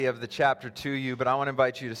Of the chapter to you, but I want to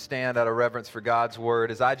invite you to stand out of reverence for God's word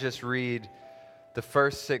as I just read the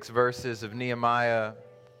first 6 verses of Nehemiah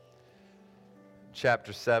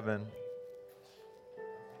chapter 7.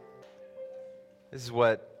 This is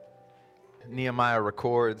what Nehemiah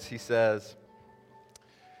records. He says,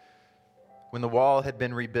 "When the wall had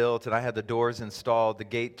been rebuilt and I had the doors installed, the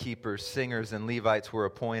gatekeepers, singers, and Levites were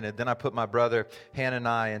appointed. Then I put my brother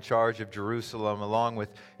Hananiah in charge of Jerusalem, along with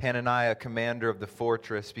Hananiah, commander of the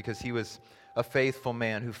fortress, because he was a faithful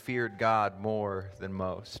man who feared God more than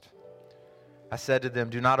most. I said to them,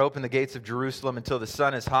 'Do not open the gates of Jerusalem until the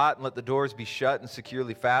sun is hot, and let the doors be shut and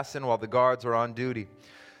securely fastened while the guards are on duty.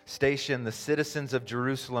 Station the citizens of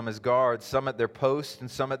Jerusalem as guards, some at their posts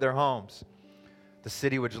and some at their homes.' The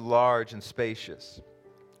city was large and spacious,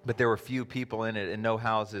 but there were few people in it, and no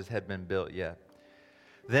houses had been built yet.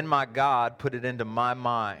 Then my God put it into my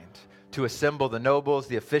mind to assemble the nobles,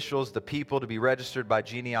 the officials, the people to be registered by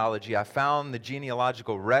genealogy. I found the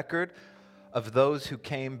genealogical record of those who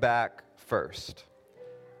came back first,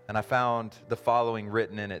 and I found the following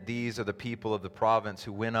written in it. These are the people of the province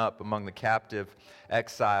who went up among the captive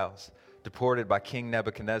exiles, deported by King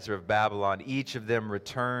Nebuchadnezzar of Babylon. Each of them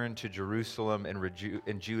returned to Jerusalem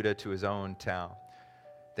and Judah to his own town.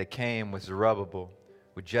 They came with Zerubbabel,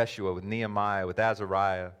 with Jeshua, with Nehemiah, with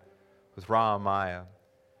Azariah, with Rahamiah,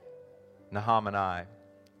 Nahamani,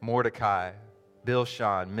 Mordecai,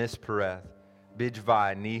 Bilshan, Mispereth,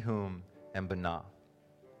 Bijvai, Nehum, and Banah."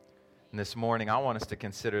 And this morning, I want us to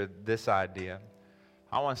consider this idea.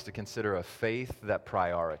 I want us to consider a faith that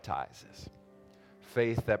prioritizes.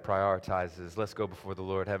 Faith that prioritizes. Let's go before the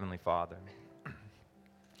Lord. Heavenly Father,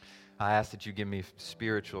 I ask that you give me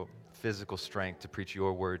spiritual, physical strength to preach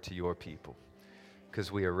your word to your people, because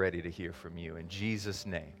we are ready to hear from you. In Jesus'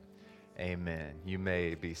 name, amen. You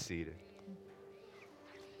may be seated.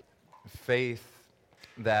 Faith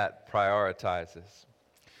that prioritizes.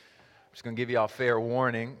 I'm just going to give you all fair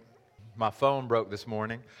warning. My phone broke this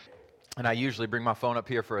morning, and I usually bring my phone up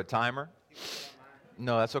here for a timer.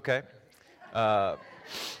 No, that's okay. But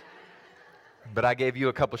I gave you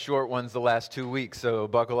a couple short ones the last 2 weeks, so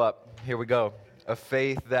buckle up. Here we go. A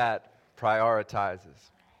faith that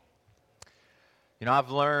prioritizes. You know, I've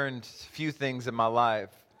learned a few things in my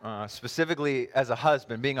life, specifically as a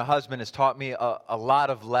husband. Being a husband has taught me a lot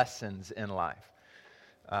of lessons in life.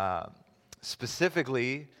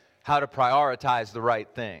 Specifically, how to prioritize the right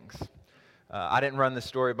things. I didn't run this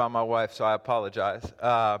story by my wife, so I apologize.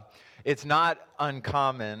 It's not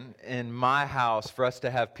uncommon in my house for us to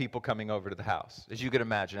have people coming over to the house. As you can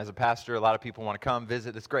imagine, as a pastor, a lot of people want to come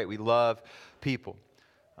visit. It's great. We love people.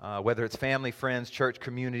 Whether it's family, friends, church,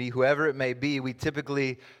 community, whoever it may be, we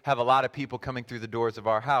typically have a lot of people coming through the doors of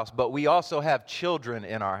our house. But we also have children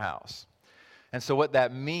in our house. And so what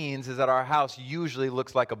that means is that our house usually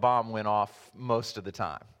looks like a bomb went off most of the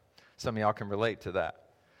time. Some of y'all can relate to that.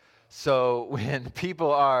 So when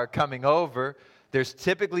people are coming over, there's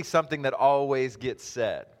typically something that always gets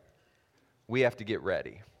said. We have to get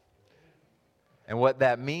ready. And what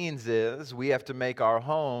that means is we have to make our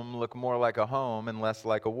home look more like a home and less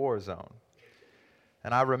like a war zone.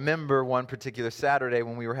 And I remember one particular Saturday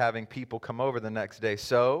when we were having people come over the next day.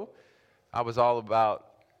 So I was all about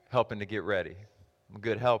helping to get ready. I'm a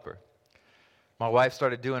good helper. My wife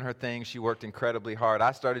started doing her thing. She worked incredibly hard.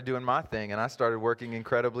 I started doing my thing, and I started working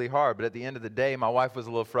incredibly hard. But at the end of the day, my wife was a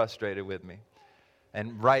little frustrated with me.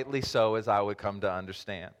 And rightly so, as I would come to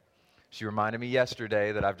understand. She reminded me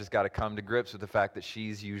yesterday that I've just got to come to grips with the fact that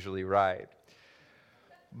she's usually right.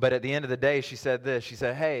 But at the end of the day, she said this. She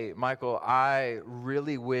said, "Hey, Michael, I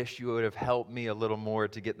really wish you would have helped me a little more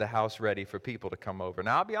to get the house ready for people to come over."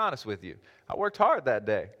 Now, I'll be honest with you. I worked hard that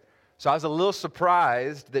day. So I was a little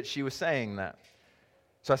surprised that she was saying that.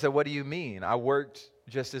 So I said, "What do you mean? I worked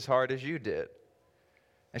just as hard as you did."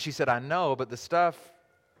 And she said, "I know, but the stuff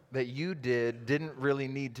that you didn't really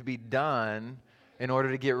need to be done in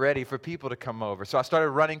order to get ready for people to come over." So I started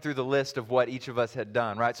running through the list of what each of us had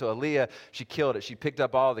done, right? So Aaliyah, she killed it. She picked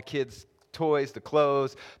up all the kids' toys, the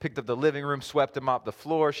clothes, picked up the living room, swept them off the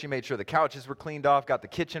floor. She made sure the couches were cleaned off, got the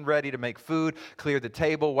kitchen ready to make food, cleared the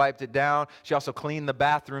table, wiped it down. She also cleaned the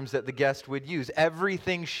bathrooms that the guests would use.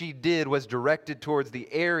 Everything she did was directed towards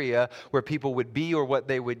the area where people would be or what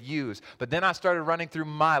they would use. But then I started running through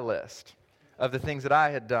my list of the things that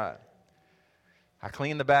I had done. I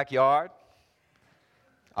cleaned the backyard.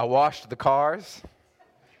 I washed the cars.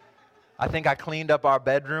 I think I cleaned up our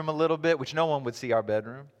bedroom a little bit, which no one would see our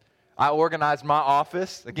bedroom. I organized my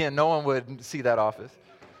office. Again, no one would see that office.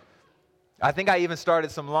 I think I even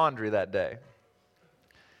started some laundry that day.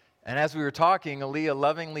 And as we were talking, Aaliyah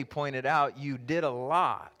lovingly pointed out, "You did a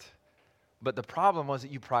lot, But the problem was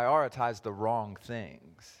that you prioritized the wrong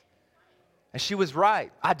things. And she was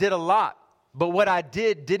right. I did a lot. But what I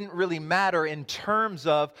did didn't really matter in terms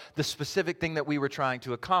of the specific thing that we were trying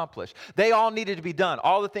to accomplish. They all needed to be done.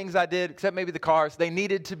 All the things I did, except maybe the cars, they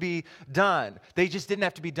needed to be done. They just didn't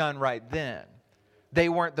have to be done right then. They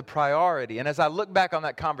weren't the priority. And as I look back on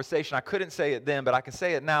that conversation, I couldn't say it then, but I can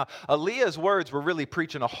say it now. Aaliyah's words were really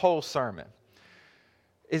preaching a whole sermon.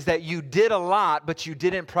 Is that you did a lot, but you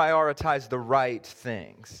didn't prioritize the right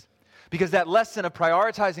things. Because that lesson of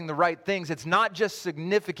prioritizing the right things, it's not just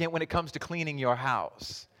significant when it comes to cleaning your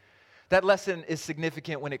house. That lesson is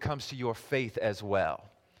significant when it comes to your faith as well.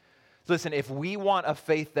 Listen, if we want a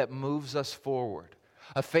faith that moves us forward,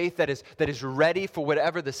 a faith that is ready for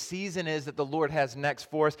whatever the season is that the Lord has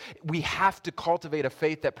next for us, we have to cultivate a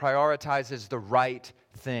faith that prioritizes the right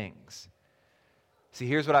things. See,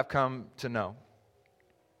 here's what I've come to know.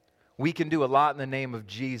 We can do a lot in the name of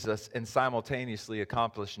Jesus and simultaneously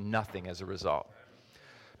accomplish nothing as a result.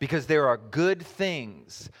 Because there are good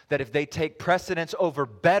things that if they take precedence over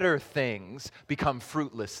better things, become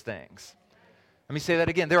fruitless things. Let me say that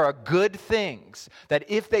again. There are good things that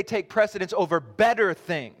if they take precedence over better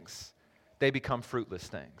things, they become fruitless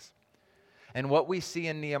things. And what we see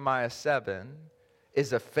in Nehemiah 7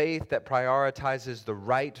 is a faith that prioritizes the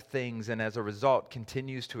right things and as a result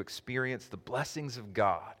continues to experience the blessings of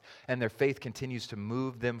God, and their faith continues to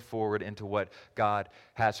move them forward into what God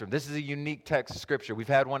has for them. This is a unique text of Scripture. We've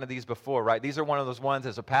had one of these before, right? These are one of those ones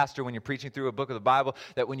as a pastor when you're preaching through a book of the Bible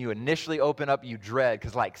that when you initially open up you dread,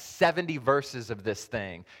 because like 70 verses of this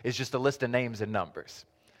thing is just a list of names and numbers.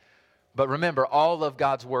 But remember, all of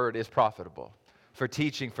God's word is profitable. For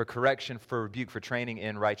teaching, for correction, for rebuke, for training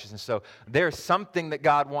in righteousness. So there's something that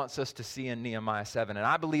God wants us to see in Nehemiah 7. And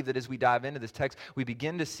I believe that as we dive into this text, we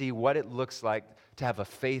begin to see what it looks like to have a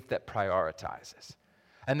faith that prioritizes.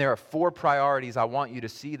 And there are 4 priorities I want you to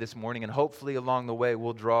see this morning. And hopefully along the way,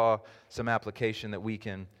 we'll draw some application that we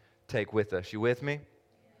can take with us. You with me?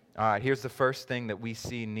 All right, here's the first thing that we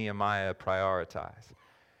see Nehemiah prioritize.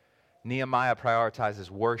 Nehemiah prioritizes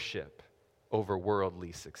worship over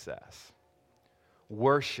worldly success.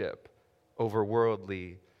 Worship over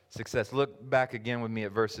worldly success. Look back again with me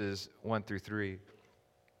at verses 1 through 3.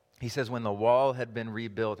 He says, when the wall had been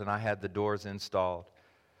rebuilt and I had the doors installed,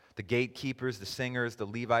 the gatekeepers, the singers, the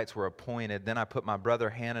Levites were appointed. Then I put my brother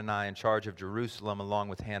Hananiah in charge of Jerusalem along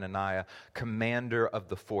with Hananiah, commander of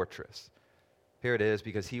the fortress. Here it is,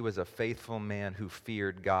 because he was a faithful man who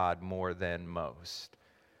feared God more than most.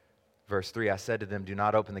 Verse 3, I said to them, do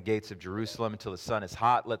not open the gates of Jerusalem until the sun is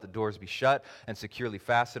hot. Let the doors be shut and securely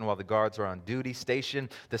fastened while the guards are on duty. Station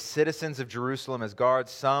the citizens of Jerusalem as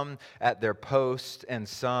guards, some at their posts and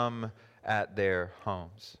some at their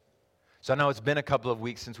homes. So I know it's been a couple of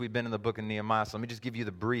weeks since we've been in the book of Nehemiah, so let me just give you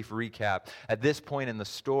the brief recap. At this point in the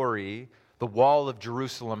story, the wall of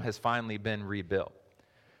Jerusalem has finally been rebuilt.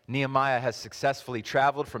 Nehemiah has successfully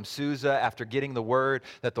traveled from Susa after getting the word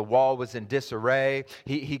that the wall was in disarray.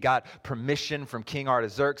 He got permission from King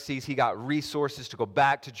Artaxerxes. He got resources to go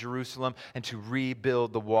back to Jerusalem and to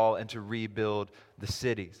rebuild the wall and to rebuild the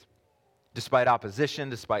cities. Despite opposition,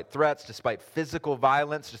 despite threats, despite physical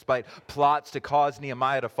violence, despite plots to cause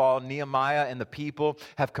Nehemiah to fall, Nehemiah and the people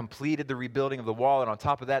have completed the rebuilding of the wall. And on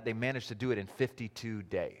top of that, they managed to do it in 52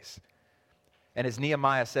 days. And as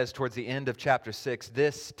Nehemiah says towards the end of chapter 6,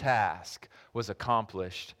 this task was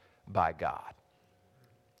accomplished by God.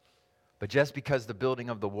 But just because the building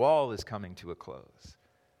of the wall is coming to a close,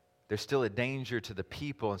 there's still a danger to the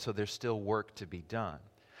people, and so there's still work to be done.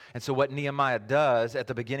 And so what Nehemiah does at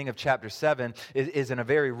the beginning of chapter 7 is in a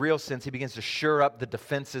very real sense, he begins to shore up the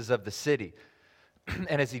defenses of the city.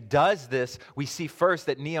 And as he does this, we see first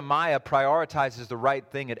that Nehemiah prioritizes the right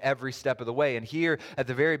thing at every step of the way. And here at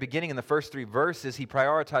the very beginning in the first 3 verses, he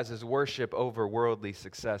prioritizes worship over worldly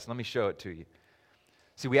success. Let me show it to you.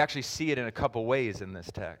 See, we actually see it in a couple ways in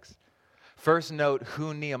this text. First, note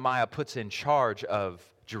who Nehemiah puts in charge of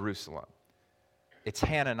Jerusalem. It's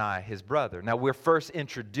Hananiah, his brother. Now, we're first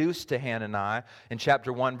introduced to Hananiah in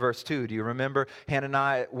chapter 1, verse 2. Do you remember?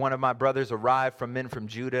 Hananiah, one of my brothers, arrived from men from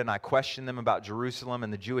Judah, and I questioned them about Jerusalem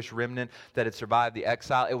and the Jewish remnant that had survived the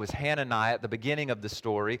exile. It was Hananiah at the beginning of the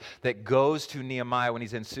story that goes to Nehemiah when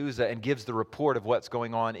he's in Susa and gives the report of what's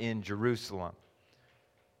going on in Jerusalem.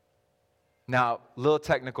 Now, little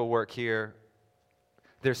technical work here.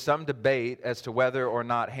 There's some debate as to whether or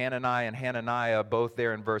not Hananiah and Hananiah, both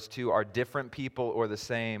there in verse 2, are different people or the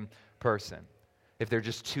same person. If they're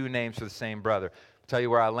just 2 names for the same brother. I'll tell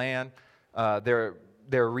you where I land. There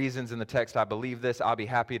are reasons in the text I believe this. I'll be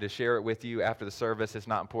happy to share it with you after the service. It's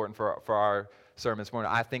not important for our sermon this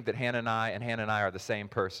morning. I think that Hananiah are the same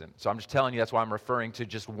person. So I'm just telling you, that's why I'm referring to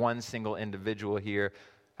just one single individual here.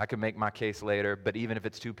 I could make my case later, but even if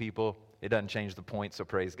it's two people, it doesn't change the point, so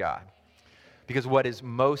praise God. Because what is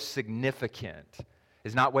most significant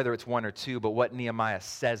is not whether it's one or two, but what Nehemiah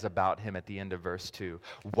says about him at the end of verse 2.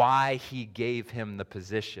 Why he gave him the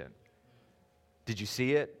position. Did you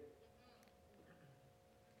see it?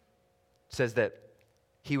 It says that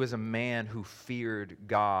he was a man who feared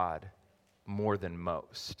God more than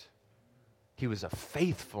most. He was a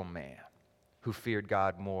faithful man who feared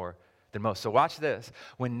God more than most. So watch this.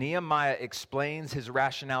 When Nehemiah explains his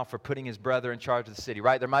rationale for putting his brother in charge of the city,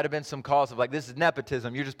 right? There might have been some calls of like, this is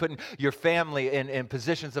nepotism. You're just putting your family in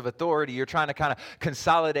positions of authority. You're trying to kind of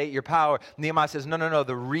consolidate your power. Nehemiah says, no.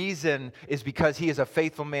 The reason is because he is a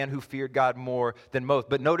faithful man who feared God more than most.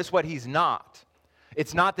 But notice what he's not.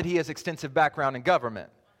 It's not that he has extensive background in government.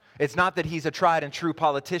 It's not that he's a tried and true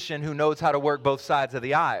politician who knows how to work both sides of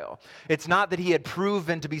the aisle. It's not that he had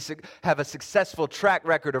proven to have a successful track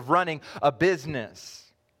record of running a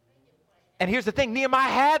business. And here's the thing,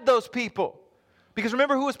 Nehemiah had those people. Because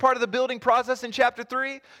remember who was part of the building process in chapter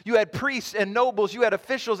 3? You had priests and nobles, you had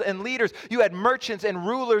officials and leaders, you had merchants and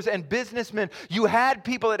rulers and businessmen. You had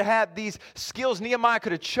people that had these skills. Nehemiah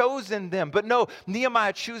could have chosen them. But no,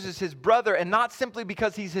 Nehemiah chooses his brother, and not simply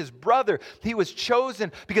because he's his brother. He was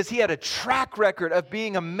chosen because he had a track record of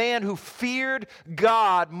being a man who feared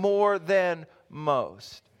God more than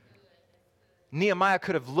most. Nehemiah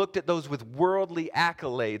could have looked at those with worldly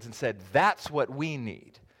accolades and said, that's what we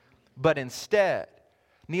need. But instead,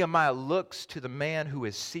 Nehemiah looks to the man who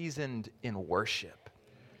is seasoned in worship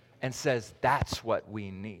and says, that's what we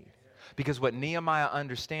need. Because what Nehemiah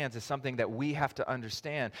understands is something that we have to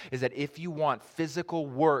understand, is that if you want physical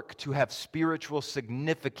work to have spiritual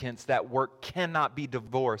significance, that work cannot be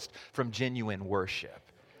divorced from genuine worship.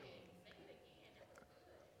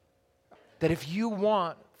 That if you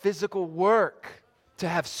want physical work to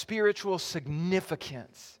have spiritual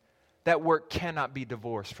significance, that work cannot be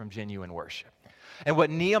divorced from genuine worship. And what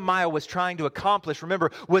Nehemiah was trying to accomplish, remember,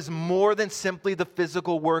 was more than simply the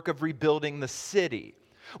physical work of rebuilding the city.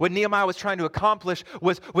 What Nehemiah was trying to accomplish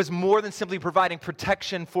was more than simply providing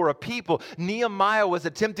protection for a people. Nehemiah was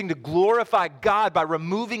attempting to glorify God by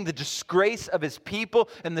removing the disgrace of his people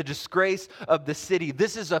and the disgrace of the city.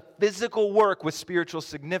 This is a physical work with spiritual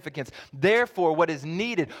significance. Therefore, what is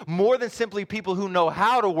needed, more than simply people who know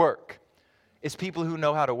how to work, is people who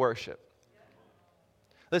know how to worship.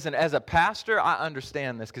 Listen, as a pastor, I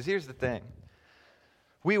understand this, because here's the thing.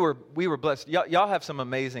 We were blessed. Y'all have some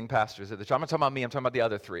amazing pastors at the church. I'm not talking about me, I'm talking about the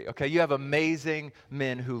other three, okay? You have amazing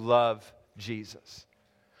men who love Jesus.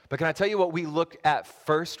 But can I tell you what we looked at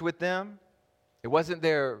first with them? It wasn't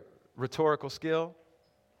their rhetorical skill.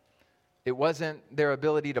 It wasn't their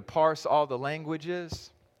ability to parse all the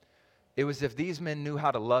languages. It was if these men knew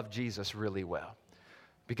how to love Jesus really well.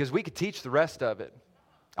 Because we could teach the rest of it.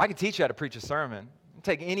 I can teach you how to preach a sermon.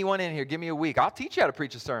 Take anyone in here, give me a week. I'll teach you how to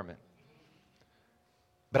preach a sermon.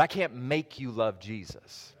 But I can't make you love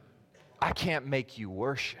Jesus. I can't make you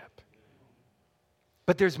worship.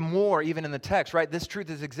 But there's more even in the text, right? This truth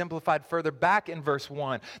is exemplified further back in verse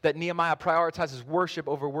 1, that Nehemiah prioritizes worship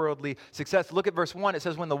over worldly success. Look at verse 1. It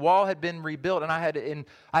says, when the wall had been rebuilt and I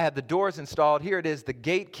had the doors installed, here it is, the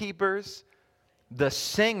gatekeepers, the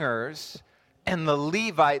singers, and the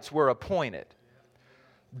Levites were appointed.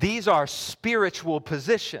 These are spiritual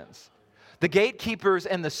positions. The gatekeepers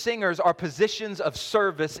and the singers are positions of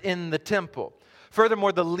service in the temple.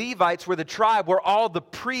 Furthermore, the Levites were the tribe where all the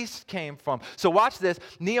priests came from. So watch this.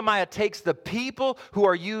 Nehemiah takes the people who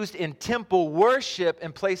are used in temple worship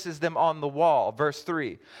and places them on the wall. Verse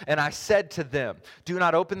 3, and I said to them, do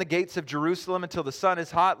not open the gates of Jerusalem until the sun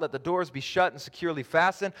is hot. Let the doors be shut and securely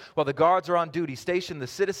fastened while the guards are on duty. Station the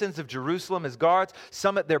citizens of Jerusalem as guards,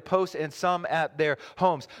 some at their posts and some at their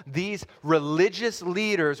homes. These religious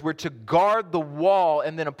leaders were to guard the wall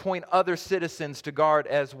and then appoint other citizens to guard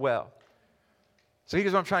as well. So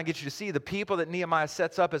here's what I'm trying to get you to see. The people that Nehemiah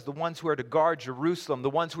sets up as the ones who are to guard Jerusalem, the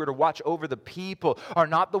ones who are to watch over the people, are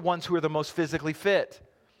not the ones who are the most physically fit.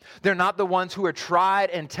 They're not the ones who are tried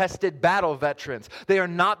and tested battle veterans. They are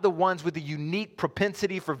not the ones with a unique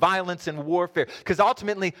propensity for violence and warfare. Because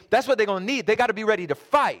ultimately, that's what they're going to need. They got to be ready to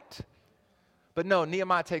fight. But no,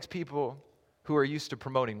 Nehemiah takes people who are used to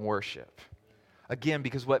promoting worship. Again,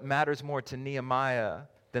 because what matters more to Nehemiah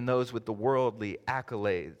than those with the worldly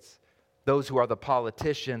accolades, those who are the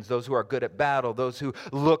politicians, those who are good at battle, those who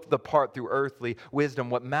look the part through earthly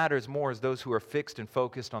wisdom. What matters more is those who are fixed and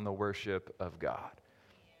focused on the worship of God.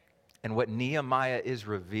 And what Nehemiah is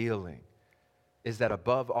revealing is that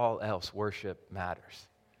above all else, worship matters.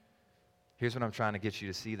 Here's what I'm trying to get you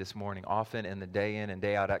to see this morning. Often in the day in and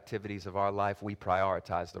day out activities of our life, we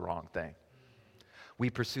prioritize the wrong thing. We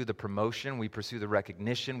pursue the promotion, we pursue the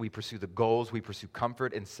recognition, we pursue the goals, we pursue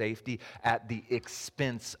comfort and safety at the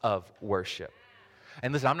expense of worship.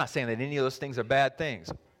 And listen, I'm not saying that any of those things are bad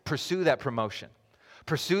things. Pursue that promotion.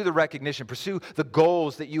 Pursue the recognition. Pursue the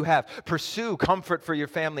goals that you have. Pursue comfort for your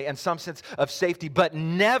family and some sense of safety, but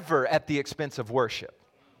never at the expense of worship.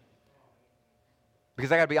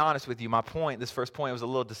 Because I got to be honest with you, this first point was a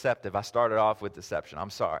little deceptive. I started off with deception. I'm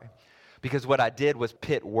sorry. Because what I did was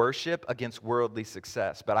pit worship against worldly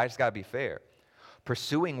success. But I just got to be fair.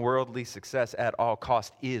 Pursuing worldly success at all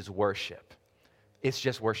costs is worship. It's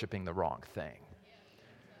just worshiping the wrong thing.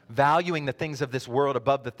 Valuing the things of this world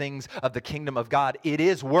above the things of the kingdom of God, it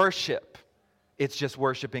is worship. It's just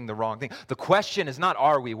worshiping the wrong thing. The question is not,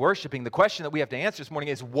 are we worshiping? The question that we have to answer this morning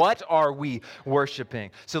is, what are we worshiping?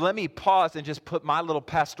 So let me pause and just put my little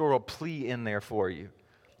pastoral plea in there for you.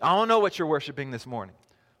 I don't know what you're worshiping this morning,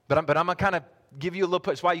 but I'm going to kind of give you a little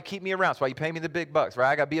push. It's why you keep me around. It's why you pay me the big bucks, right?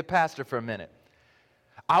 I got to be a pastor for a minute.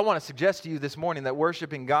 I want to suggest to you this morning that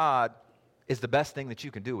worshiping God is the best thing that you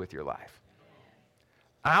can do with your life.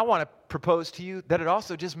 I want to propose to you that it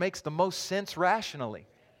also just makes the most sense rationally.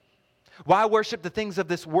 Why worship the things of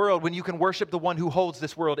this world when you can worship the one who holds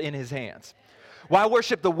this world in his hands? Why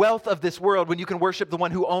worship the wealth of this world when you can worship the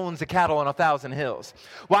one who owns the cattle on 1,000 hills?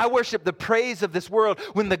 Why worship the praise of this world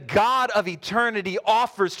when the God of eternity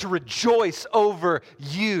offers to rejoice over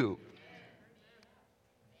you?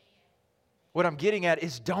 What I'm getting at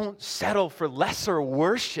is, don't settle for lesser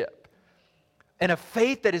worship. And a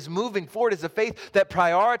faith that is moving forward is a faith that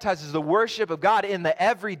prioritizes the worship of God in the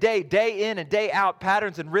everyday, day in and day out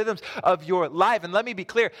patterns and rhythms of your life. And let me be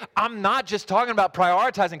clear, I'm not just talking about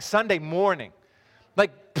prioritizing Sunday morning.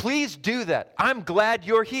 Like, please do that. I'm glad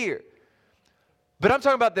you're here. But I'm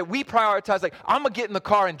talking about that we prioritize, like, I'm going to get in the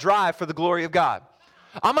car and drive for the glory of God.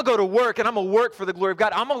 I'm going to go to work and I'm going to work for the glory of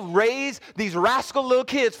God. I'm going to raise these rascal little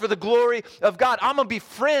kids for the glory of God. I'm going to be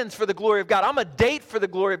friends for the glory of God. I'm going to date for the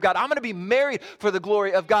glory of God. I'm going to be married for the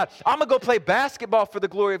glory of God. I'm going to go play basketball for the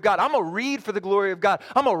glory of God. I'm going to read for the glory of God.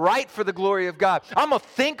 I'm going to write for the glory of God. I'm going to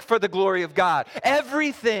think for the glory of God.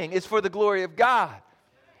 Everything is for the glory of God.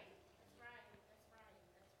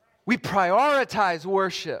 We prioritize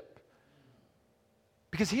worship.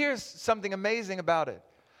 Because here's something amazing about it.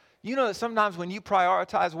 You know that sometimes when you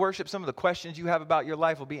prioritize worship, some of the questions you have about your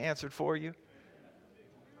life will be answered for you.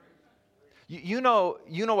 You know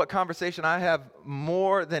what conversation I have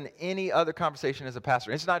more than any other conversation as a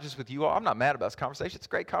pastor. It's not just with you all. I'm not mad about this conversation. It's a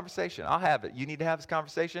great conversation. I'll have it. You need to have this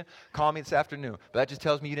conversation, call me this afternoon. But that just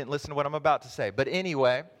tells me you didn't listen to what I'm about to say. But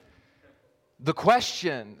anyway, the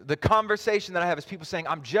conversation that I have is people saying,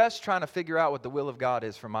 I'm just trying to figure out what the will of God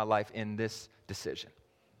is for my life in this decision.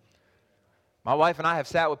 My wife and I have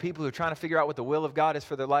sat with people who are trying to figure out what the will of God is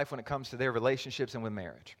for their life when it comes to their relationships and with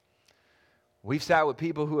marriage. We've sat with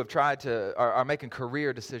people who have are making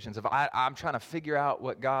career decisions of, I'm trying to figure out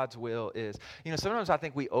what God's will is. You know, sometimes I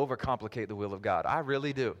think we overcomplicate the will of God. I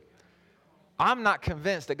really do. I'm not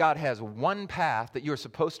convinced that God has one path that you're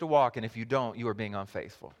supposed to walk, and if you don't, you are being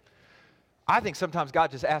unfaithful. I think sometimes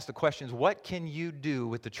God just asks the questions, what can you do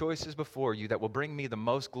with the choices before you that will bring me the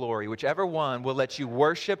most glory? Whichever one will let you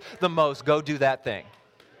worship the most, go do that thing.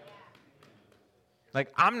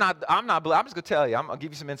 Like, I'm just going to tell you, I'm going to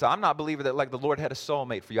give you some insight. I'm not a believer that, like, the Lord had a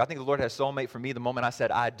soulmate for you. I think the Lord had a soulmate for me the moment I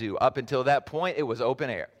said I do. Up until that point, it was open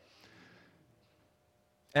air.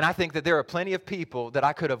 And I think that there are plenty of people that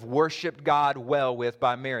I could have worshiped God well with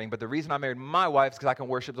by marrying. But the reason I married my wife is because I can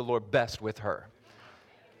worship the Lord best with her.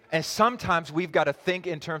 And sometimes we've got to think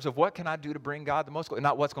in terms of, what can I do to bring God the most glory?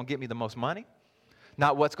 Not what's going to get me the most money,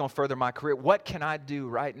 not what's going to further my career. What can I do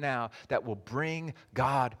right now that will bring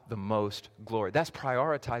God the most glory? That's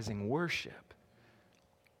prioritizing worship.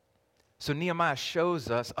 So Nehemiah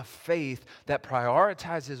shows us a faith that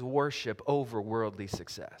prioritizes worship over worldly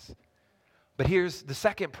success. But here's the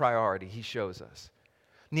second priority he shows us.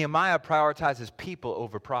 Nehemiah prioritizes people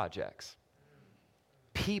over projects.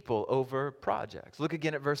 People over projects. Look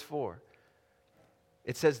again at verse 4.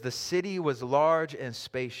 It says, the city was large and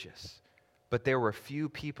spacious, but there were few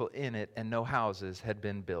people in it, and no houses had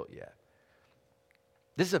been built yet.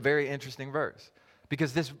 This is a very interesting verse,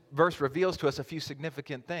 because this verse reveals to us a few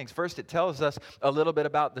significant things. First, it tells us a little bit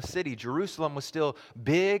about the city. Jerusalem was still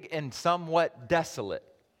big and somewhat desolate.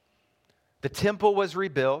 The temple was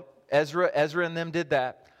rebuilt. Ezra and them did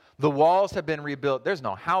that. The walls have been rebuilt. There's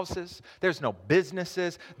no houses. There's no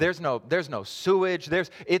businesses. There's no sewage.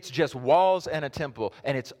 It's just walls and a temple,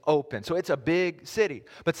 and it's open. So it's a big city.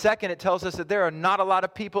 But second, it tells us that there are not a lot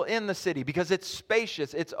of people in the city because it's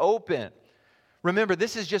spacious. It's open. Remember,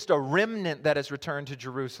 this is just a remnant that has returned to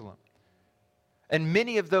Jerusalem. And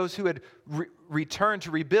many of those who had returned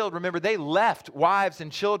to rebuild, remember, they left wives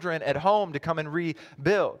and children at home to come and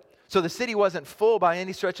rebuild. So the city wasn't full by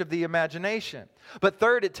any stretch of the imagination. But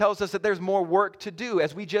third, it tells us that there's more work to do,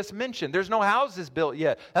 as we just mentioned. There's no houses built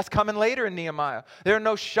yet. That's coming later in Nehemiah. There are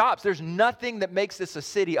no shops. There's nothing that makes this a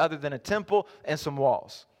city other than a temple and some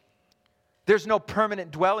walls. There's no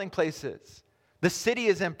permanent dwelling places. The city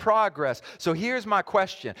is in progress. So here's my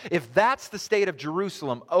question. If that's the state of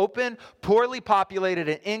Jerusalem, open, poorly populated,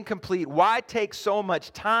 and incomplete, why take so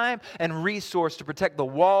much time and resource to protect the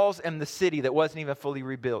walls and the city that wasn't even fully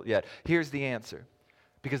rebuilt yet? Here's the answer.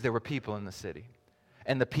 Because there were people in the city.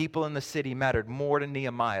 And the people in the city mattered more to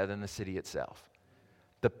Nehemiah than the city itself.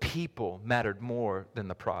 The people mattered more than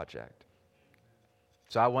the project.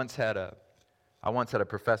 So I once had a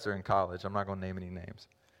professor in college. I'm not going to name any names.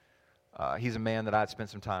 He's a man that I'd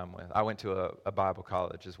spent some time with. I went to a Bible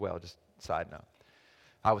college as well, just side note.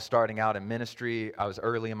 I was starting out in ministry. I was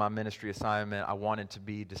early in my ministry assignment. I wanted to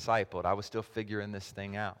be discipled. I was still figuring this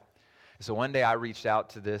thing out. So one day I reached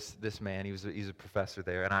out to this man. He's a professor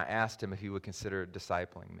there, and I asked him if he would consider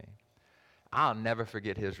discipling me. I'll never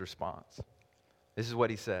forget his response. This is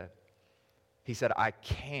what he said. He said, I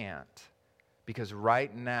can't, because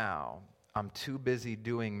right now I'm too busy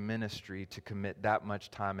doing ministry to commit that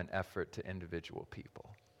much time and effort to individual people.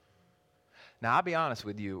 Now, I'll be honest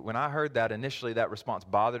with you. When I heard that, initially that response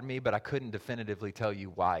bothered me, but I couldn't definitively tell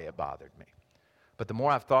you why it bothered me. But the more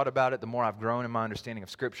I've thought about it, the more I've grown in my understanding of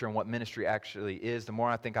Scripture and what ministry actually is, the more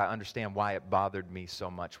I think I understand why it bothered me so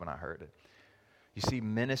much when I heard it. You see,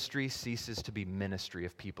 ministry ceases to be ministry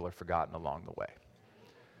if people are forgotten along the way.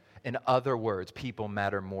 In other words, people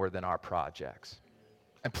matter more than our projects.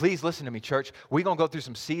 And please listen to me, church. We're going to go through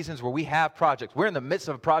some seasons where we have projects. We're in the midst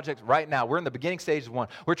of a project right now. We're in the beginning stage of one.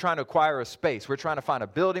 We're trying to acquire a space. We're trying to find a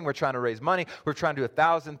building. We're trying to raise money. We're trying to do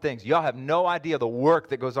 1,000 things. Y'all have no idea the work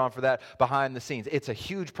that goes on for that behind the scenes. It's a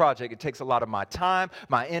huge project. It takes a lot of my time,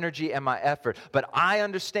 my energy, and my effort. But I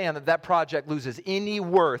understand that that project loses any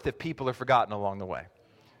worth if people are forgotten along the way.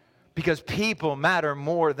 Because people matter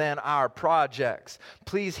more than our projects.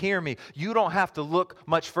 Please hear me. You don't have to look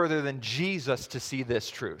much further than Jesus to see this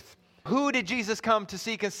truth. Who did Jesus come to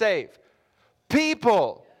seek and save?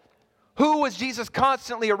 People. Who was Jesus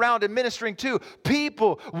constantly around and ministering to?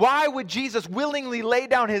 People. Why would Jesus willingly lay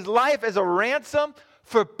down his life as a ransom?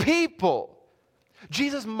 For people.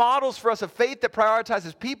 Jesus models for us a faith that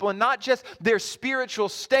prioritizes people and not just their spiritual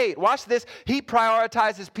state. Watch this. He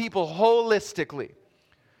prioritizes people holistically.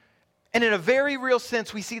 And in a very real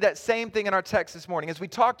sense, we see that same thing in our text this morning. As we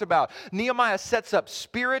talked about, Nehemiah sets up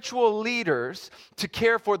spiritual leaders to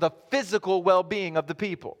care for the physical well-being of the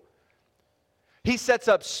people. He sets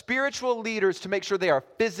up spiritual leaders to make sure they are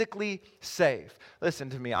physically safe. Listen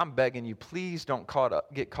to me, I'm begging you, please don't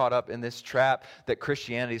get caught up in this trap that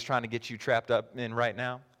Christianity is trying to get you trapped up in right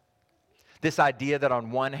now. This idea that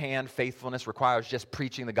on one hand, faithfulness requires just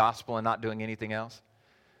preaching the gospel and not doing anything else.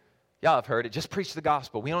 Y'all have heard it. Just preach the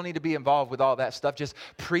gospel. We don't need to be involved with all that stuff. Just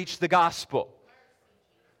preach the gospel.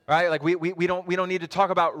 Right? Like we don't need to talk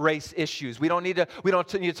about race issues. We don't need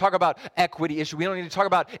to talk about equity issues. We don't need to talk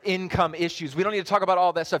about income issues. We don't need to talk about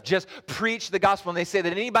all that stuff. Just preach the gospel. And they say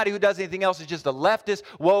that anybody who does anything else is just a leftist,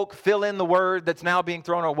 woke, fill in the word that's now being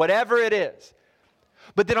thrown, or whatever it is.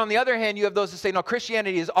 But then on the other hand, you have those that say, no,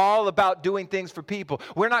 Christianity is all about doing things for people.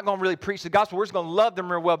 We're not going to really preach the gospel. We're just going to love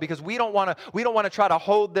them real well because we don't want to try to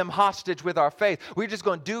hold them hostage with our faith. We're just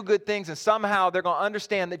going to do good things, and somehow they're going to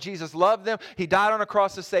understand that Jesus loved them. He died on a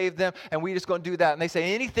cross to save them, and we're just going to do that. And they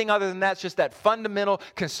say anything other than that's just that fundamental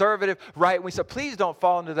conservative right. And we say, please don't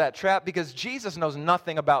fall into that trap because Jesus knows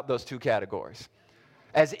nothing about those two categories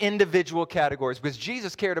as individual categories, because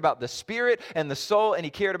Jesus cared about the spirit and the soul, and he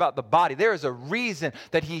cared about the body. There is a reason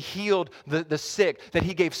that he healed the sick, that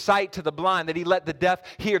he gave sight to the blind, that he let the deaf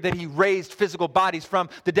hear, that he raised physical bodies from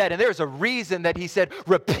the dead. And there is a reason that he said,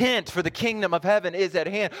 repent, for the kingdom of heaven is at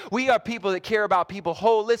hand. We are people that care about people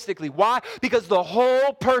holistically. Why? Because the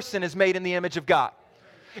whole person is made in the image of God.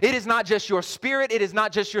 It is not just your spirit. It is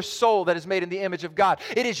not just your soul that is made in the image of God.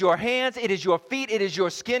 It is your hands. It is your feet. It is your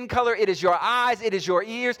skin color. It is your eyes. It is your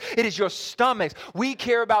ears. It is your stomachs. We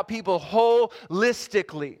care about people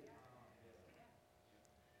holistically.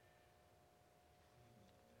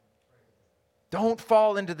 Don't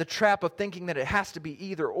fall into the trap of thinking that it has to be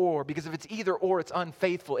either or, because if it's either or, it's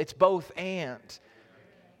unfaithful. It's both and.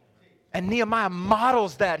 And Nehemiah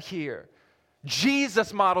models that here.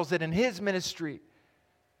 Jesus models it in his ministry.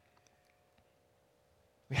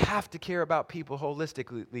 We have to care about people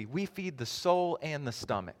holistically. We feed the soul and the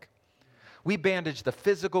stomach. We bandage the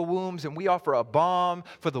physical wounds and we offer a balm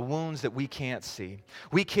for the wounds that we can't see.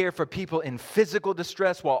 We care for people in physical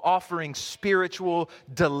distress while offering spiritual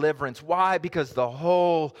deliverance. Why? Because the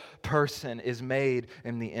whole person is made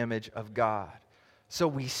in the image of God. So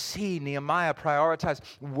we see Nehemiah prioritize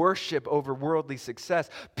worship over worldly success,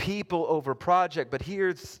 people over project. But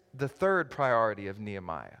here's the third priority of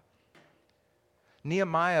Nehemiah.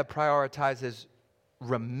 Nehemiah prioritizes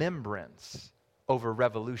remembrance over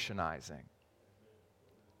revolutionizing.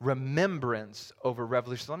 Remembrance over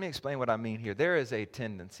revolution. So let me explain what I mean here. There is a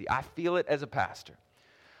tendency, I feel it as a pastor,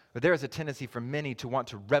 but there is a tendency for many to want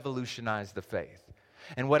to revolutionize the faith.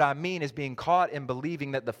 And what I mean is being caught in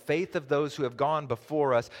believing that the faith of those who have gone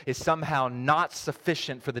before us is somehow not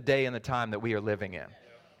sufficient for the day and the time that we are living in.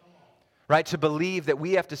 Right? To believe that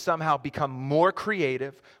we have to somehow become more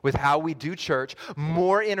creative with how we do church,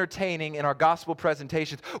 more entertaining in our gospel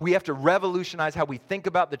presentations. We have to revolutionize how we think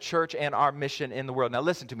about the church and our mission in the world. Now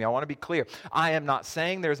listen to me, I want to be clear. I am not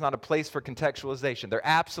saying there's not a place for contextualization. There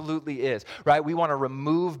absolutely is, right? We want to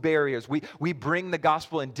remove barriers. We bring the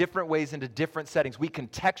gospel in different ways into different settings. We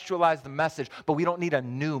contextualize the message, but we don't need a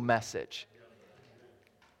new message.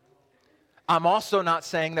 I'm also not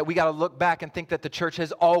saying that we got to look back and think that the church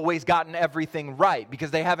has always gotten everything right,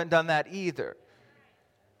 because they haven't done that either.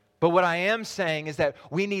 But what I am saying is that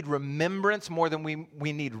we need remembrance more than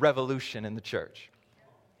we need revolution in the church.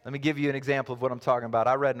 Let me give you an example of what I'm talking about.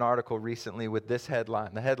 I read an article recently with this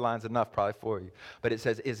headline. The headline's enough probably for you. But it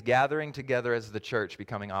says, "Is gathering together as the church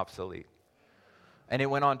becoming obsolete?" And it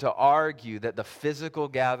went on to argue that the physical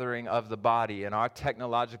gathering of the body in our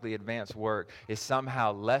technologically advanced work is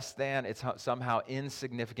somehow less than, it's somehow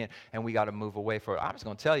insignificant, and we got to move away from it. I'm just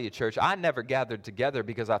going to tell you, church, I never gathered together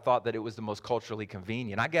because I thought that it was the most culturally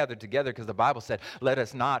convenient. I gathered together because the Bible said, let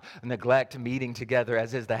us not neglect meeting together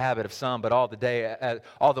as is the habit of some, but all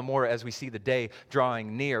the more as we see the day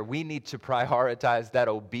drawing near. We need to prioritize that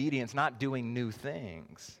obedience, not doing new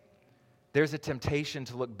things. There's a temptation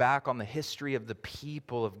to look back on the history of the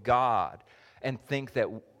people of God and think that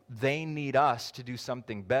they need us to do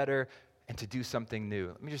something better and to do something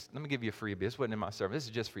new. Let me give you a freebie. This wasn't in my sermon. This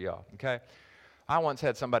is just for y'all, okay? I once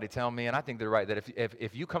had somebody tell me, and I think they're right, that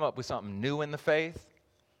if you come up with something new in the faith,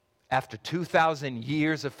 after 2,000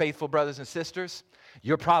 years of faithful brothers and sisters,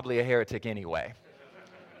 you're probably a heretic anyway.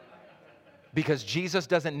 Because Jesus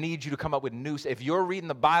doesn't need you to come up with new. If you're reading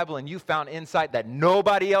the Bible and you found insight that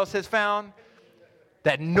nobody else has found,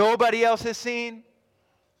 that nobody else has seen,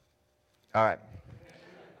 all right.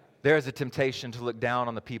 There is a temptation to look down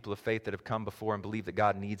on the people of faith that have come before and believe that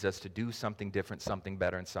God needs us to do something different, something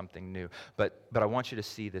better, and something new. But I want you to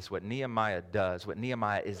see this. What Nehemiah does, what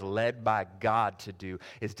Nehemiah is led by God to do,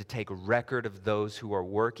 is to take record of those who are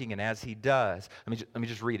working. And as he does, let me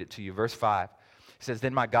just read it to you. Verse 5. It says,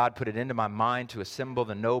 "Then my God put it into my mind to assemble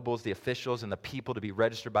the nobles, the officials, and the people to be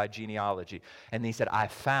registered by genealogy." And he said, "I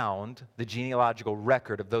found the genealogical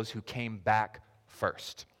record of those who came back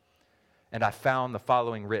first. And I found the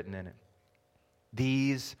following written in it.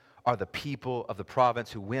 These are the people of the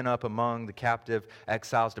province who went up among the captive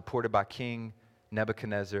exiles deported by King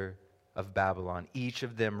Nebuchadnezzar of Babylon. Each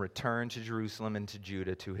of them returned to Jerusalem and to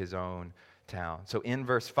Judah, to his own town." So in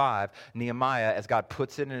verse 5, Nehemiah, as God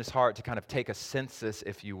puts it in his heart to kind of take a census,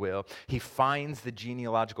 if you will, he finds the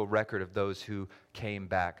genealogical record of those who came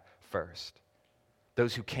back first.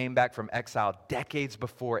 Those who came back from exile decades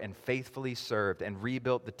before and faithfully served and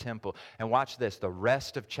rebuilt the temple. And watch this, the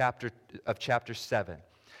rest of chapter 7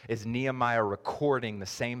 is Nehemiah recording the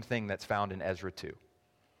same thing that's found in Ezra 2.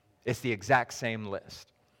 It's the exact same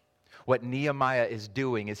list. What Nehemiah is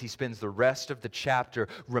doing is he spends the rest of the chapter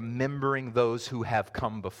remembering those who have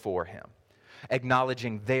come before him,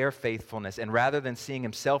 acknowledging their faithfulness. And rather than seeing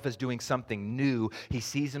himself as doing something new, he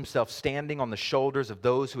sees himself standing on the shoulders of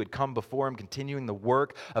those who had come before him, continuing the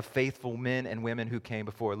work of faithful men and women who came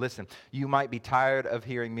before. Listen, you might be tired of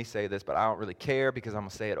hearing me say this, but I don't really care because I'm going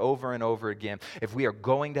to say it over and over again. If we are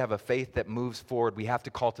going to have a faith that moves forward, we have to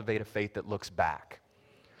cultivate a faith that looks back.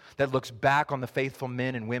 That looks back on the faithful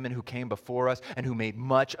men and women who came before us and who made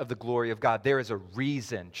much of the glory of God. There is a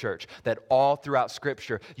reason, church, that all throughout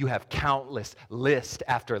Scripture you have countless list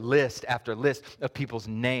after list after list of people's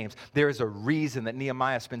names. There is a reason that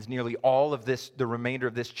Nehemiah spends nearly all of this, the remainder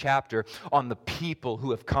of this chapter, on the people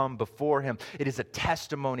who have come before him. It is a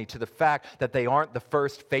testimony to the fact that they aren't the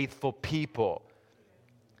first faithful people.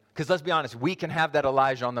 Because let's be honest, we can have that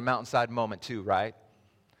Elijah on the mountainside moment too, right?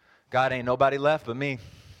 God, ain't nobody left but me.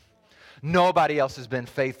 Nobody else has been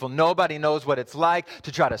faithful. Nobody knows what it's like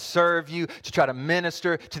to try to serve you, to try to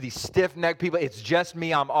minister to these stiff-necked people. It's just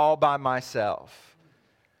me. I'm all by myself.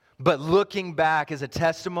 But looking back is a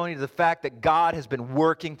testimony to the fact that God has been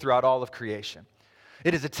working throughout all of creation.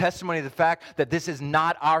 It is a testimony to the fact that this is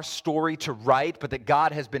not our story to write, but that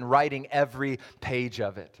God has been writing every page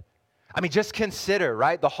of it. I mean, just consider,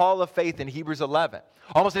 right, the Hall of Faith in Hebrews 11.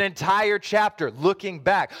 Almost an entire chapter looking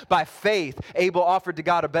back. By faith, Abel offered to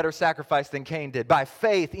God a better sacrifice than Cain did. By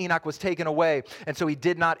faith, Enoch was taken away, and so he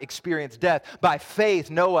did not experience death. By faith,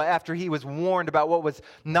 Noah, after he was warned about what was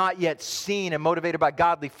not yet seen and motivated by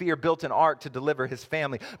godly fear, built an ark to deliver his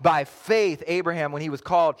family. By faith, Abraham, when he was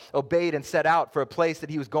called, obeyed and set out for a place that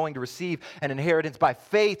he was going to receive an inheritance. By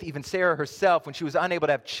faith, even Sarah herself, when she was unable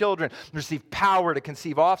to have children, received power to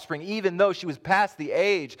conceive offspring, even though she was past the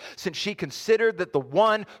age, since she considered that the one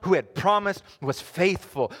who had promised was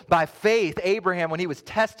faithful. By faith, Abraham, when he was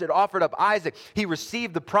tested, offered up Isaac. He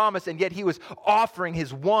received the promise, and yet he was offering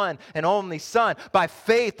his one and only son. By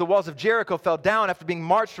faith, the walls of Jericho fell down after being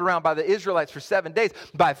marched around by the Israelites for 7 days.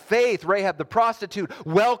 By faith, Rahab the prostitute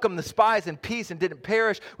welcomed the spies in peace and didn't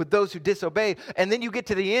perish with those who disobeyed. And then you get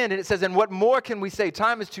to the end, and it says, and what more can we say?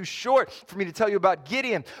 Time is too short for me to tell you about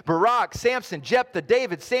Gideon, Barak, Samson, Jephthah,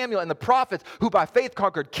 David, Samuel, and the prophets, who by faith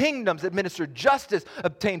conquered kingdoms, administered justice,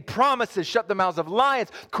 obtained promises, shut the mouths of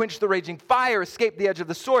lions, quenched the raging fire, escaped the edge of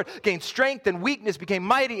the sword, gained strength and weakness, became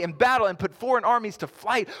mighty in battle, and put foreign armies to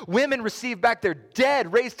flight. Women received back their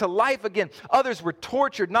dead, raised to life again. Others were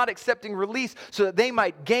tortured, not accepting release, so that they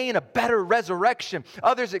might gain a better resurrection.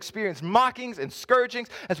 Others experienced mockings and scourgings,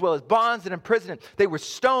 as well as bonds and imprisonment. They were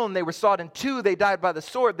stoned, they were sawed in two, they died by the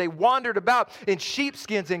sword. They wandered about in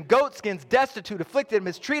sheepskins and goatskins, destitute, afflicted,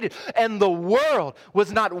 mistreated, and the world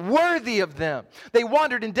was not worthy of them. They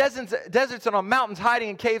wandered in deserts and on mountains, hiding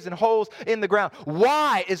in caves and holes in the ground.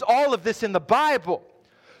 Why is all of this in the Bible?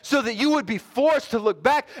 So that you would be forced to look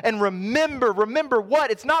back and remember. Remember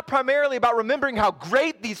what? It's not primarily about remembering how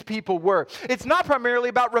great these people were. It's not primarily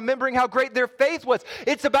about remembering how great their faith was.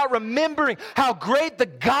 It's about remembering how great the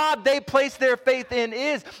God they place their faith in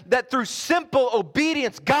is. That through simple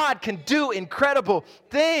obedience, God can do incredible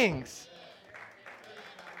things.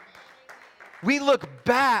 We look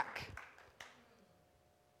back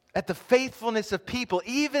at the faithfulness of people,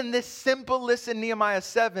 even this simple list in Nehemiah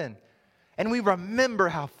 7. And we remember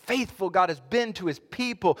how faithful God has been to his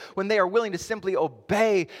people when they are willing to simply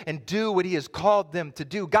obey and do what he has called them to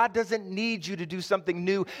do. God doesn't need you to do something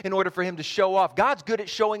new in order for him to show off. God's good at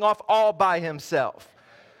showing off all by himself.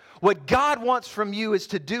 What God wants from you is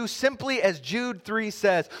to do simply as Jude 3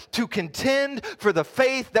 says, to contend for the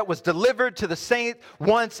faith that was delivered to the saint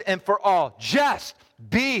once and for all. Just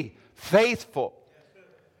be faithful.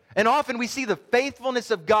 And often we see the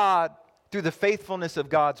faithfulness of God through the faithfulness of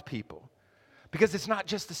God's people. Because it's not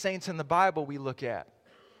just the saints in the Bible we look at.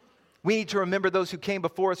 We need to remember those who came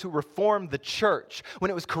before us who reformed the church when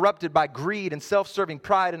it was corrupted by greed and self-serving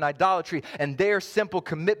pride and idolatry, and their simple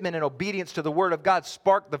commitment and obedience to the Word of God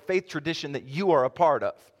sparked the faith tradition that you are a part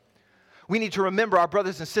of. We need to remember our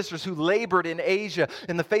brothers and sisters who labored in Asia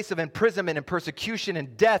in the face of imprisonment and persecution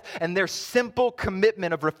and death, and their simple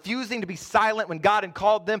commitment of refusing to be silent when God had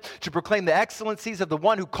called them to proclaim the excellencies of the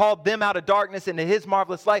one who called them out of darkness into his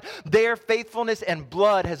marvelous light. Their faithfulness and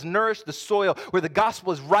blood has nourished the soil where the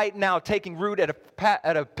gospel is right now taking root at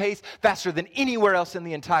a pace faster than anywhere else in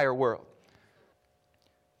the entire world.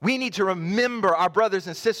 We need to remember our brothers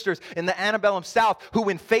and sisters in the antebellum South who,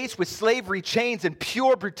 when faced with slavery, chains, and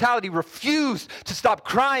pure brutality, refused to stop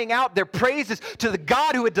crying out their praises to the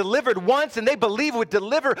God who had delivered once and they believe would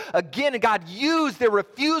deliver again. And God used their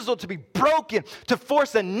refusal to be broken to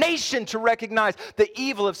force a nation to recognize the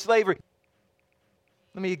evil of slavery.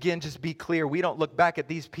 Let me again just be clear. We don't look back at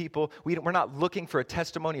these people. We're not looking for a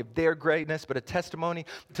testimony of their greatness, but a testimony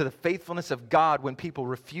to the faithfulness of God when people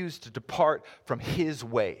refuse to depart from his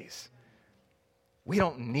ways. We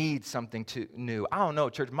don't need something new. I don't know,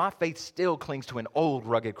 church. My faith still clings to an old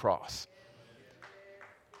rugged cross.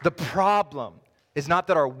 The problem is not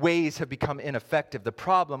that our ways have become ineffective. The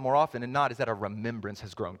problem, more often than not, is that our remembrance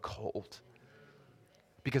has grown cold.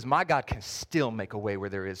 Because my God can still make a way where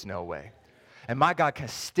there is no way. And my God can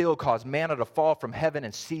still cause manna to fall from heaven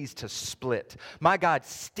and seas to split. My God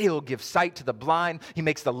still gives sight to the blind. He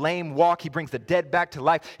makes the lame walk. He brings the dead back to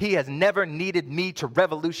life. He has never needed me to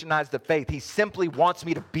revolutionize the faith. He simply wants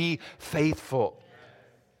me to be faithful.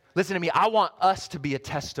 Listen to me. I want us to be a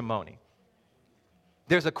testimony.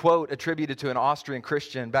 There's a quote attributed to an Austrian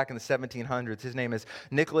Christian back in the 1700s. His name is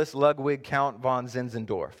Nicholas Ludwig Count von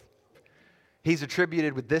Zinzendorf. He's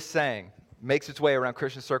attributed with this saying. Makes its way around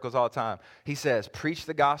Christian circles all the time. He says, preach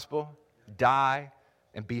the gospel, die,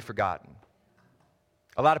 and be forgotten.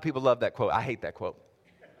 A lot of people love that quote. I hate that quote.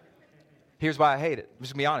 Here's why I hate it. I'm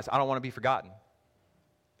just going to be honest. I don't want to be forgotten.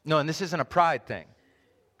 No, and this isn't a pride thing.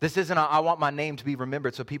 This isn't I want my name to be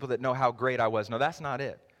remembered so people that know how great I was. No, that's not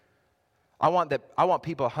it. I want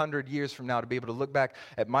people 100 years from now to be able to look back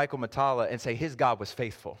at Michael Matala and say his God was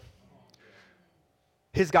faithful.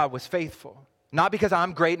 His God was faithful. Not because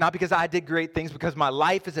I'm great, not because I did great things, because my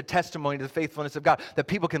life is a testimony to the faithfulness of God. That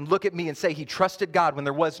people can look at me and say he trusted God when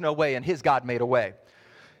there was no way and his God made a way.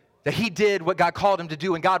 That he did what God called him to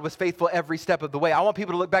do and God was faithful every step of the way. I want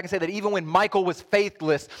people to look back and say that even when Michael was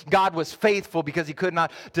faithless, God was faithful because he could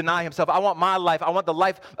not deny himself. I want my life, I want the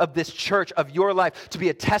life of this church, of your life, to be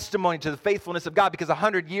a testimony to the faithfulness of God, because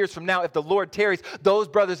 100 years from now, if the Lord tarries, those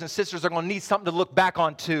brothers and sisters are going to need something to look back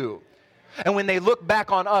on too. And when they look back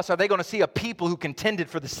on us, are they going to see a people who contended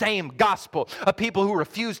for the same gospel? A people who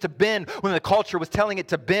refused to bend when the culture was telling it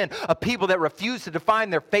to bend? A people that refused to define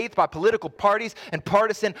their faith by political parties and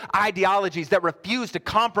partisan ideologies, that refused to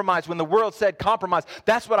compromise when the world said compromise?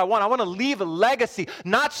 That's what I want. I want to leave a legacy,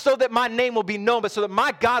 not so that my name will be known, but so that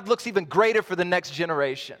my God looks even greater for the next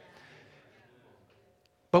generation.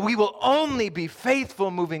 But we will only be faithful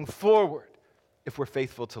moving forward if we're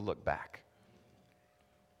faithful to look back.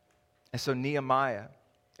 And so Nehemiah,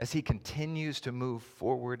 as he continues to move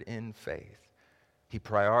forward in faith, he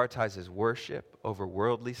prioritizes worship over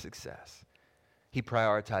worldly success. He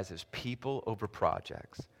prioritizes people over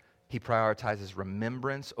projects. He prioritizes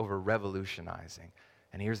remembrance over revolutionizing.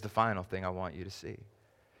 And here's the final thing I want you to see.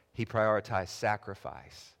 He prioritized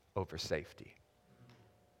sacrifice over safety.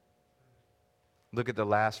 Look at the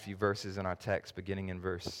last few verses in our text, beginning in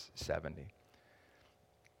verse 70.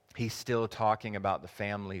 He's still talking about the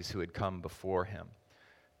families who had come before him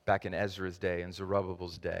back in Ezra's day and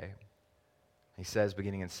Zerubbabel's day. He says,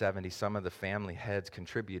 beginning in 70, some of the family heads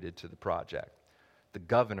contributed to the project. The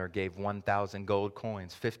governor gave 1,000 gold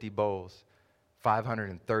coins, 50 bowls,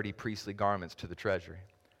 530 priestly garments to the treasury.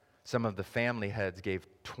 Some of the family heads gave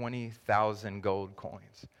 20,000 gold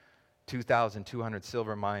coins, 2,200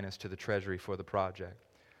 silver minas to the treasury for the project.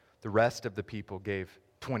 The rest of the people gave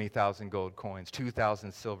 20,000 gold coins,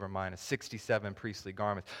 2,000 silver minas, 67 priestly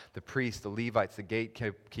garments. The priests, the Levites, the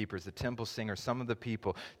gatekeepers, the temple singers, some of the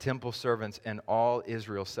people, temple servants, and all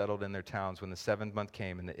Israel settled in their towns when the 7th month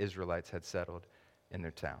came and the Israelites had settled in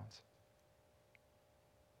their towns.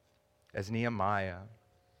 As Nehemiah,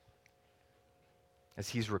 as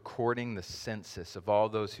he's recording the census of all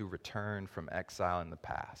those who returned from exile in the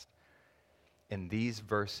past, in these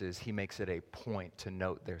verses, he makes it a point to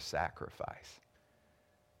note their sacrifice.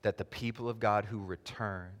 That the people of God who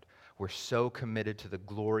returned were so committed to the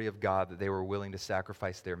glory of God that they were willing to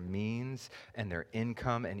sacrifice their means and their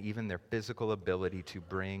income and even their physical ability to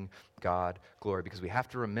bring God glory. Because we have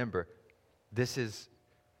to remember, this is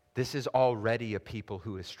already a people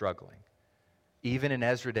who is struggling. Even in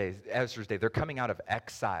Ezra's day, they're coming out of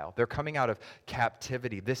exile. They're coming out of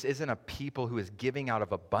captivity. This isn't a people who is giving out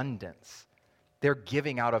of abundance. They're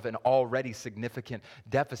giving out of an already significant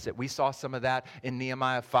deficit. We saw some of that in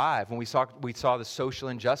Nehemiah 5 when we saw the social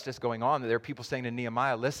injustice going on. There are people saying to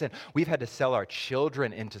Nehemiah, listen, we've had to sell our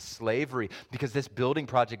children into slavery because this building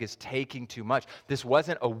project is taking too much. This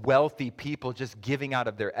wasn't a wealthy people just giving out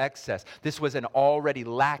of their excess. This was an already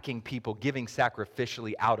lacking people giving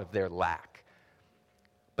sacrificially out of their lack.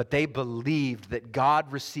 But they believed that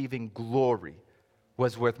God receiving glory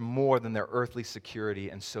was worth more than their earthly security,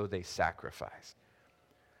 and so they sacrificed.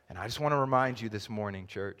 And I just want to remind you this morning,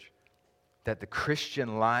 church, that the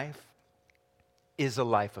Christian life is a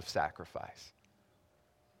life of sacrifice.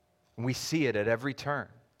 And we see it at every turn.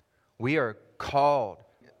 We are called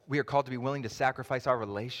to be willing to sacrifice our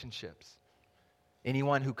relationships.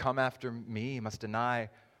 Anyone who come after me must deny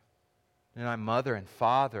mother and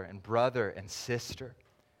father and brother and sister.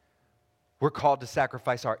 We're called to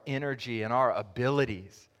sacrifice our energy and our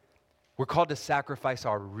abilities. We're called to sacrifice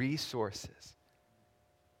our resources.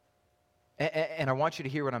 And I want you to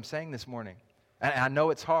hear what I'm saying this morning. And I know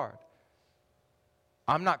it's hard.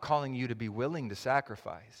 I'm not calling you to be willing to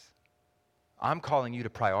sacrifice. I'm calling you to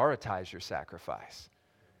prioritize your sacrifice.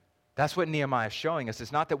 That's what Nehemiah is showing us.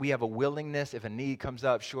 It's not that we have a willingness. If a need comes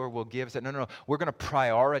up, sure, we'll give. No. We're going to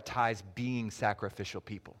prioritize being sacrificial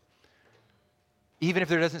people. Even if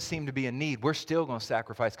there doesn't seem to be a need, we're still going to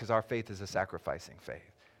sacrifice because our faith is a sacrificing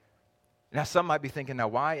faith. Now, some might be thinking, now,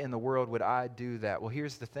 why in the world would I do that? Well,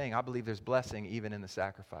 here's the thing. I believe there's blessing even in the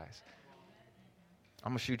sacrifice.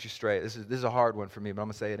 I'm going to shoot you straight. This is a hard one for me, but I'm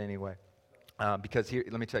going to say it anyway. Because here,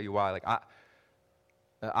 let me tell you why.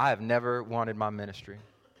 I have never wanted my ministry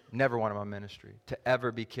to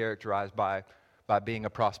ever be characterized by being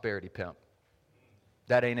a prosperity pimp.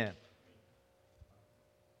 That ain't it.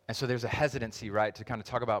 And so there's a hesitancy, right, to kind of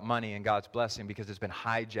talk about money and God's blessing because it's been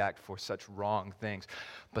hijacked for such wrong things.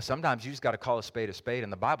 But sometimes you just got to call a spade,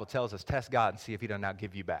 and the Bible tells us, test God and see if he doesn't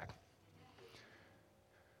outgive you back.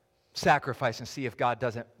 Sacrifice and see if God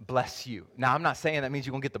doesn't bless you. Now, I'm not saying that means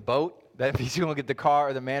you're going to get the boat, that means you're going to get the car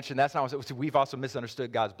or the mansion. That's not what we've also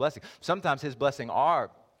misunderstood God's blessing. Sometimes his blessing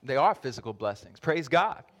are physical blessings. Praise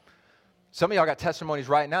God. Some of y'all got testimonies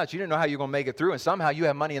right now that you didn't know how you're going to make it through, and somehow you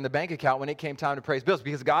have money in the bank account when it came time to praise bills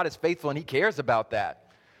because God is faithful and he cares about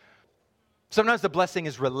that. Sometimes the blessing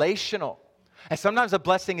is relational, and sometimes the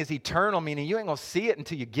blessing is eternal, meaning you ain't going to see it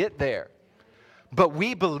until you get there. But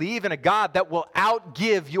we believe in a God that will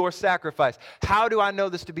outgive your sacrifice. How do I know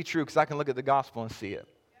this to be true? Because I can look at the gospel and see it.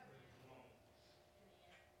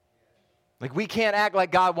 Like, we can't act like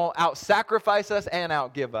God won't out-sacrifice us and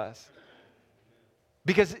outgive us.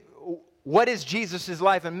 Because what is Jesus'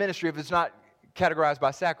 life and ministry if it's not categorized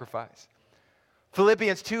by sacrifice?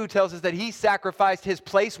 Philippians 2 tells us that he sacrificed his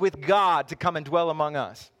place with God to come and dwell among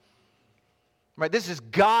us. Right? This is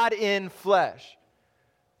God in flesh.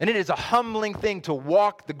 And it is a humbling thing to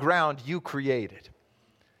walk the ground you created.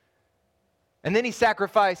 And then he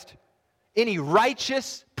sacrificed any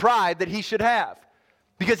righteous pride that he should have.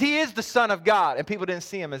 Because he is the Son of God, and people didn't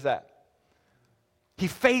see him as that. He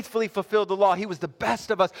faithfully fulfilled the law. He was the best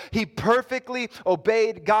of us. He perfectly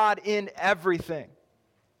obeyed God in everything.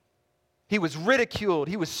 He was ridiculed.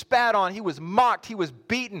 He was spat on. He was mocked. He was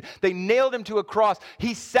beaten. They nailed him to a cross.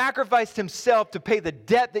 He sacrificed himself to pay the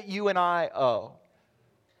debt that you and I owe.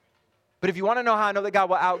 But if you want to know how I know that God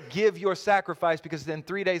will outgive your sacrifice, because then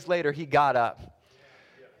 3 days later, he got up.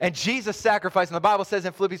 And Jesus sacrificed, and the Bible says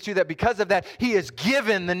in Philippians 2 that because of that, he is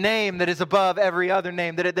given the name that is above every other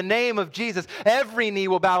name. That at the name of Jesus, every knee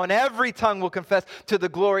will bow and every tongue will confess to the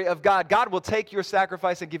glory of God. God will take your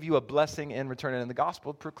sacrifice and give you a blessing in return. And the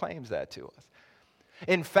gospel proclaims that to us.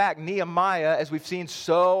 In fact, Nehemiah, as we've seen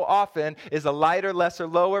so often, is a lighter, lesser,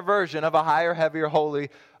 lower version of a higher, heavier, holy,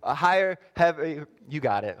 a higher, heavier, you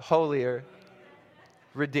got it, holier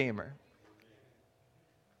Redeemer.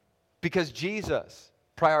 Because Jesus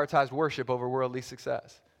prioritized worship over worldly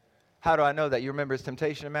success. How do I know that? You remember his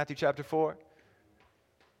temptation in Matthew chapter 4?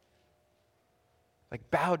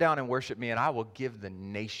 Like, bow down and worship me, and I will give the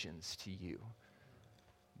nations to you.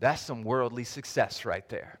 That's some worldly success right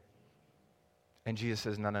there. And Jesus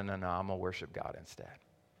says, no, I'm going to worship God instead.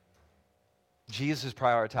 Jesus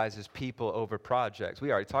prioritizes people over projects.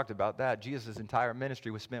 We already talked about that. Jesus' entire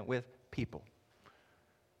ministry was spent with people.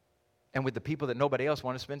 And with the people that nobody else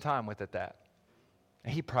wanted to spend time with at that.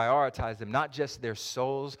 And he prioritized them, not just their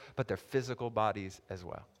souls, but their physical bodies as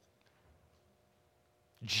well.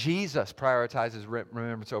 Jesus prioritizes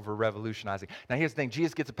remembrance over revolutionizing. Now here's the thing,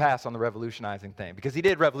 Jesus gets a pass on the revolutionizing thing because he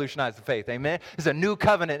did revolutionize the faith, amen? It's a new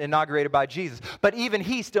covenant inaugurated by Jesus. But even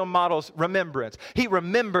he still models remembrance. He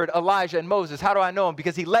remembered Elijah and Moses. How do I know him?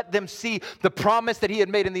 Because he let them see the promise that he had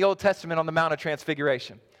made in the Old Testament on the Mount of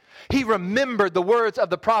Transfiguration. He remembered the words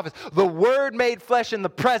of the prophets. The Word made flesh in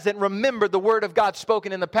the present remembered the Word of God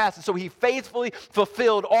spoken in the past. And so he faithfully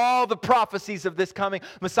fulfilled all the prophecies of this coming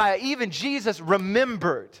Messiah. Even Jesus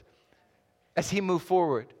remembered as he moved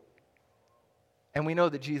forward. And we know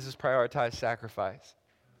that Jesus prioritized sacrifice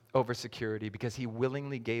over security because he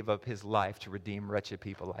willingly gave up his life to redeem wretched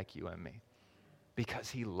people like you and me.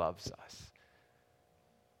 Because he loves us.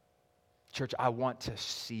 Church, I want to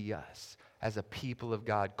see us as a people of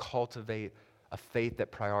God cultivate a faith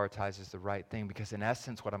that prioritizes the right thing, because in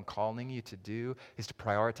essence what I'm calling you to do is to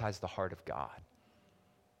prioritize the heart of God,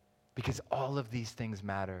 because all of these things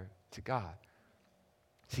matter to God.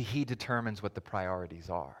 See, he determines what the priorities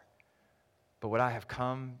are. But what I have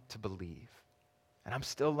come to believe, and I'm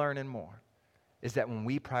still learning more, is that when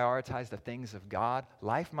we prioritize the things of God,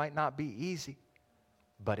 life might not be easy,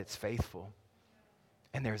 but it's faithful.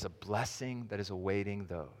 And there's a blessing that is awaiting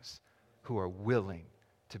those who are willing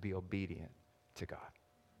to be obedient to God.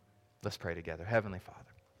 Let's pray together. Heavenly Father,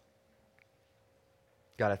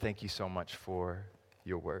 God, I thank you so much for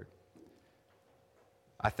your word.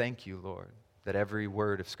 I thank you, Lord, that every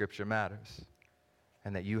word of Scripture matters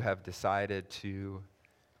and that you have decided to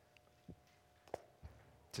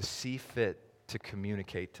see fit to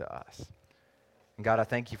communicate to us. And God, I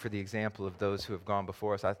thank you for the example of those who have gone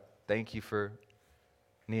before us. I thank you for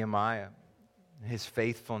Nehemiah, his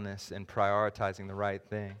faithfulness in prioritizing the right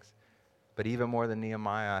things. But even more than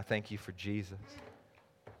Nehemiah, I thank you for Jesus,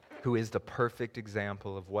 who is the perfect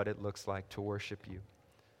example of what it looks like to worship you,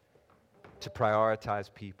 to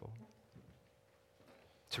prioritize people,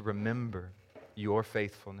 to remember your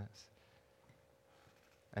faithfulness,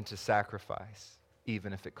 and to sacrifice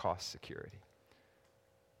even if it costs security.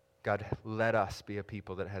 God, let us be a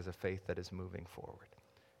people that has a faith that is moving forward.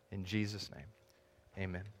 In Jesus' name,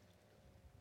 amen.